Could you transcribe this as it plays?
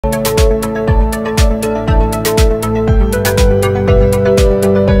Today,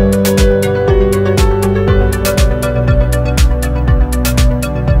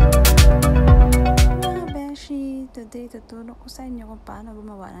 tutulong ko sa inyo kung paano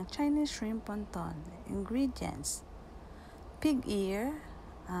gumawa ng Chinese shrimp wonton. Ingredients: pig ear.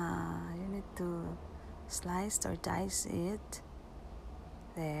 You need to slice or dice it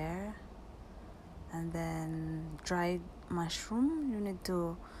there. And then dried mushroom. You need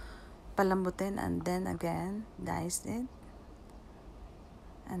to palambutin and then again dice it.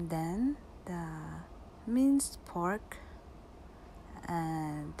 And then the minced pork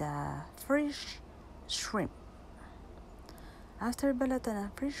and the fresh shrimp. After balatan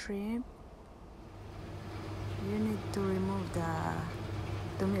ng fresh shrimp, you need to remove the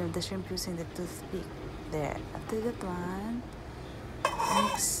dumi of the shrimp using the toothpick there. After that one,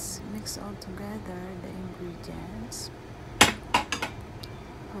 mix all together the ingredients.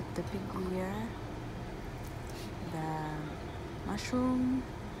 Put the pig ear, the mushroom,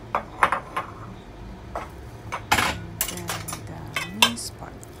 and then the minced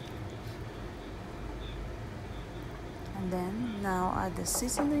pork. And then now add the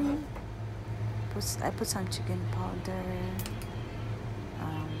seasoning. I put some chicken powder,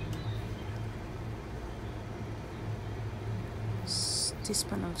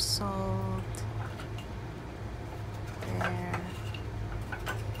 teaspoon of salt there,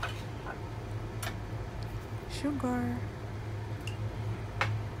 sugar,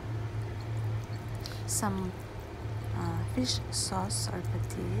 some fish sauce or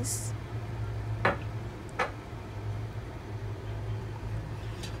patis,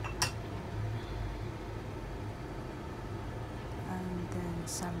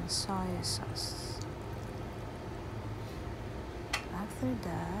 some soy sauce. After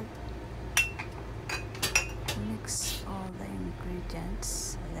that, mix all the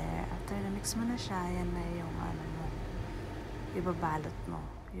ingredients there. After na mix mo na siya, yan na yung ibabalot mo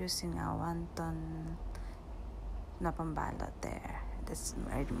using a wonton na pambalot there. That's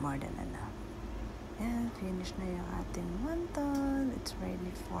more than enough. Yan, finish na yung ating wonton. It's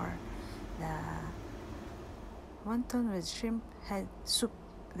ready for the wonton with shrimp head soup.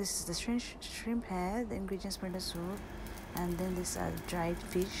 This is the shrimp head, the ingredients for the soup. And then this dried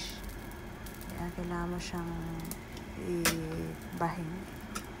fish. Kaya kailangan mo siyang ibahing.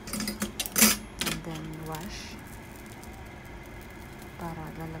 And then wash. Para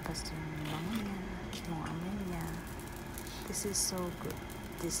lalabas yung bango niya, yung amoy niya. This is so good.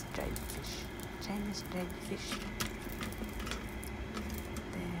 This dried fish. Chinese dried fish.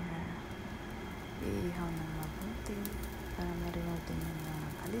 There. Iihaw ng mabuti. Para ma-remove din yung mga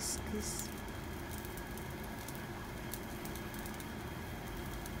kaliskis.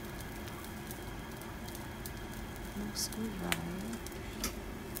 Looks good, right?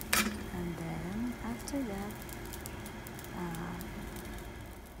 And then after that,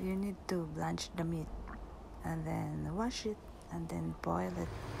 you need to blanch the meat and then wash it and then boil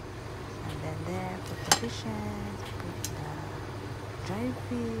it, and then there put the fishes, put the dried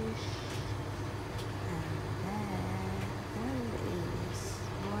fish, and then there it is.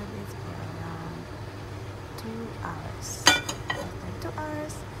 Boil it for around 2 hours. After 2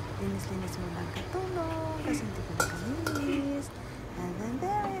 hours, linis-linis mo lang katulong kasi hindi ko nakalinis. And then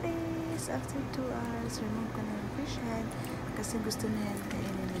there it is. After 2 hours, remove ko na yung fish head kasi gusto na yan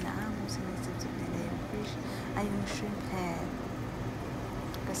kainin nila amo. Sinisipsip nila yung fish, ay yung shrimp head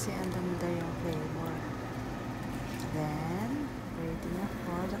kasi andun daw yung flavor. Then, ready na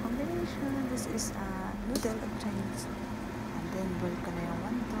for the combination. This is a noodle of Chinese. And then, boil ko na yung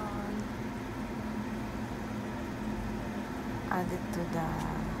wonton. Add it to the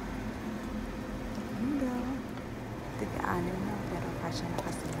noodle. Tiga-anim na, pero kasya na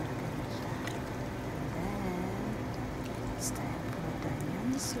kasi nalagay na siya. And then, it's time for the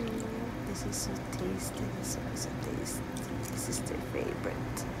yum soup. This is so tasty. This is so tasty. This is their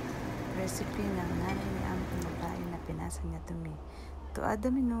favorite recipe ng nanay ni aming babae na pinasa niya to me. To add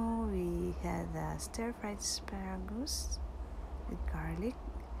the menu, we had stir-fried asparagus with garlic,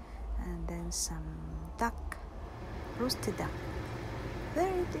 and then some duck, roasted duck. There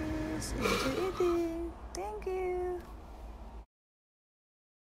it is. Enjoy eating. Thank you.